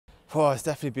Oh, it's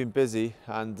definitely been busy,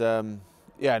 and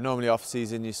yeah, normally off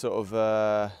season you sort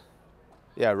of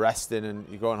yeah, resting and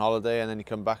you go on holiday and then you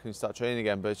come back and you start training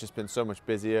again. But it's just been so much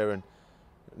busier and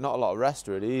not a lot of rest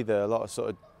really either. A lot of sort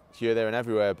of here, there, and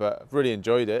everywhere. But I've really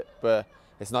enjoyed it. But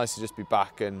it's nice to just be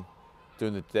back and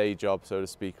doing the day job, so to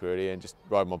speak, really, and just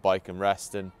ride my bike and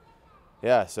rest. And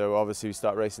yeah, so obviously we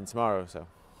start racing tomorrow. So.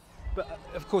 But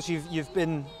of course you've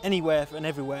been anywhere and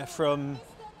everywhere from,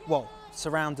 well,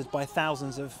 surrounded by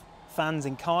thousands of fans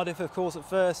in Cardiff, of course, at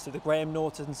first, to the Graham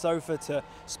Norton sofa, to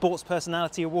Sports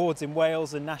Personality Awards in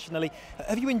Wales and nationally.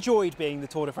 Have you enjoyed being the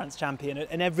Tour de France champion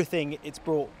and everything it's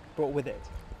brought with it?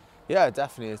 Yeah,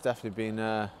 definitely. It's definitely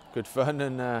been good fun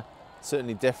and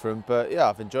certainly different. But yeah,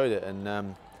 I've enjoyed it.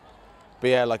 And but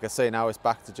yeah, like I say, now it's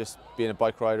back to just being a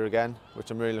bike rider again,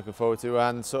 which I'm really looking forward to,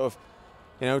 and sort of,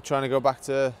 you know, trying to go back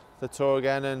to the Tour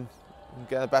again and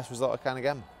get the best result I can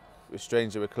again. It's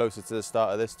strange that we're closer to the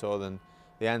start of this Tour than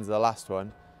the end of the last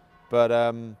one, but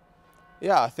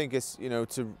yeah, I think it's, you know,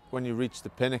 when you reach the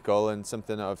pinnacle and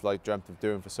something that I've like dreamt of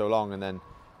doing for so long, and then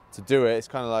to do it, it's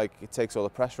kind of like it takes all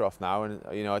the pressure off now, and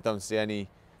you know, I don't see any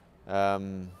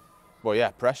well,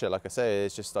 yeah, pressure. Like I say,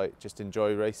 it's just like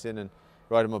enjoy racing and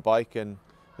riding my bike and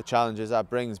the challenges that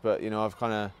brings. But you know,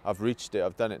 I've reached it,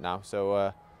 I've done it now,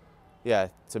 so yeah,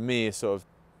 to me it sort of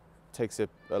takes a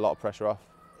lot of pressure off.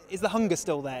 Is the hunger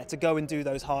still there to go and do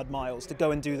those hard miles, to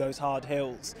go and do those hard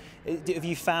hills? Have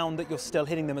you found that you're still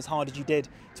hitting them as hard as you did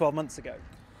 12 months ago?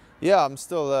 Yeah, I'm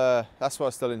still, that's what I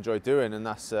still enjoy doing, and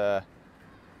that's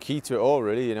key to it all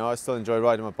really. You know, I still enjoy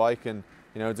riding my bike and,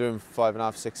 you know, doing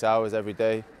 5.5 to 6 hours every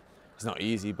day. It's not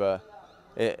easy, but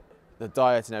the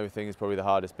diet and everything is probably the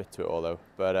hardest bit to it all though.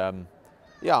 But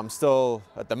yeah, I'm still,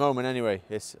 at the moment anyway,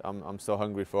 I'm still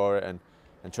hungry for it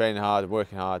and training hard and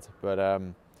working hard. But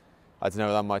I don't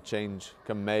know, that might change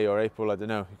come May or April, I don't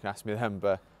know, you can ask me then,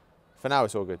 but for now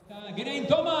it's all good. Geraint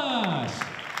Thomas!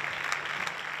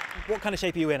 What kind of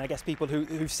shape are you in? I guess people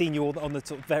who've seen you on the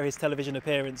sort of various television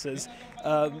appearances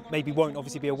maybe won't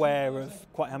obviously be aware of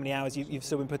quite how many hours you've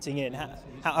still been putting in.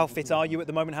 How fit are you at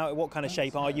the moment? What kind of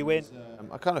shape are you in?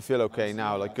 I kind of feel okay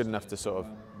now, like good enough to sort of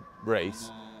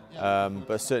race,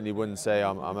 but certainly wouldn't say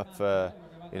I'm up for,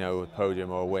 you know, a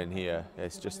podium or a win here.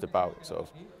 It's just about sort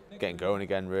of getting going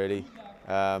again, really.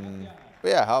 But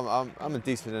yeah, I'm a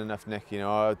decent enough Nick. You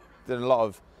know, I've done a lot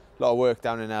of work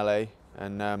down in LA,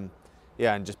 and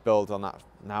yeah, and just build on that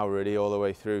now, really, all the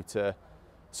way through to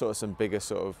sort of some bigger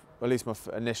sort of, at least my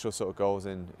initial sort of goals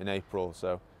in April.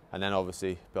 So, and then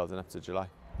obviously building up to July.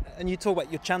 And you talk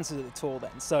about your chances at the Tour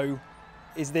then. So,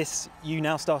 is this you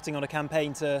now starting on a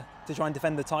campaign to try and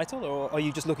defend the title, or are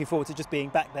you just looking forward to just being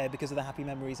back there because of the happy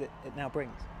memories it now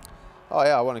brings? Oh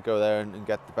yeah, I want to go there and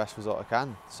get the best result I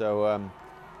can. So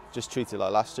just treat it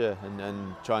like last year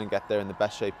and try and get there in the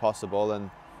best shape possible.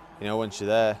 And you know, once you're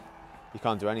there, you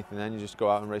can't do anything then, you just go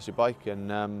out and race your bike.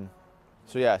 And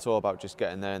so yeah, it's all about just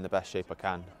getting there in the best shape I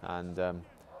can. And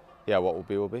yeah, what will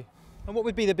be, will be. And what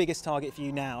would be the biggest target for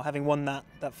you now, having won that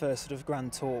first sort of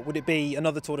Grand Tour? Would it be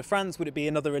another Tour de France? Would it be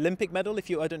another Olympic medal? I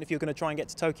don't know if you're going to try and get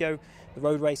to Tokyo, the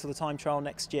road race or the time trial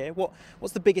next year.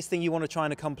 What's the biggest thing you want to try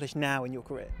and accomplish now in your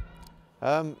career?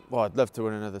 Well, I'd love to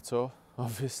win another Tour,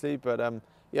 obviously, but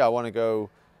yeah, I want to go,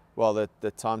 well,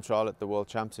 the time trial at the World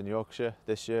Champs in Yorkshire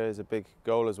this year is a big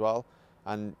goal as well.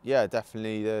 And yeah,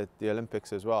 definitely the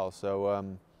Olympics as well.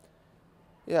 So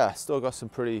yeah, still got some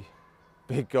pretty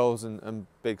big goals and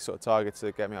big sort of targets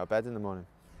to get me out of bed in the morning.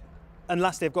 And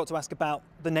lastly, I've got to ask about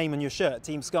the name on your shirt,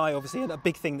 Team Sky. Obviously, a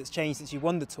big thing that's changed since you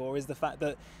won the Tour is the fact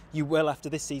that you will, after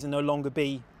this season, no longer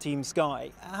be Team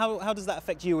Sky. How does that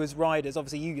affect you as riders?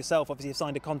 Obviously, you yourself have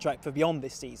signed a contract for beyond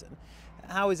this season.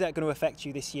 How is that going to affect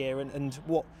you this year? And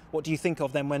what do you think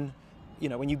of them when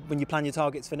you plan your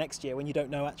targets for next year, when you don't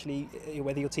know actually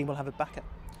whether your team will have a backup?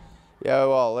 Yeah,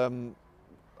 well,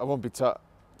 I won't be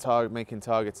making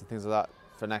targets and things like that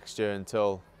for next year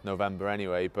until November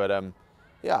anyway. But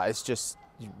yeah, it's just,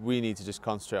 we need to just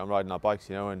concentrate on riding our bikes,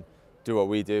 you know, and do what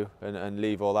we do, and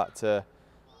leave all that to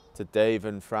Dave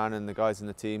and Fran and the guys in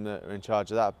the team that are in charge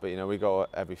of that. But you know, we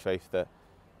got every faith that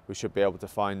we should be able to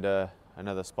find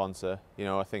another sponsor. You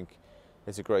know, I think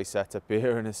it's a great setup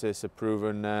here, and it's a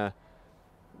proven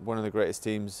one of the greatest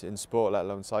teams in sport, let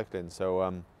alone cycling.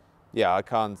 So yeah, I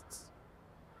can't.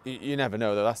 You never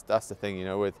know though. That's the thing, you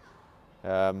know, with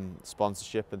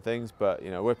sponsorship and things. But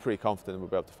you know, we're pretty confident we'll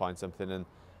be able to find something, and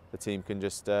the team can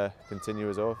just continue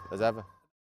as ever.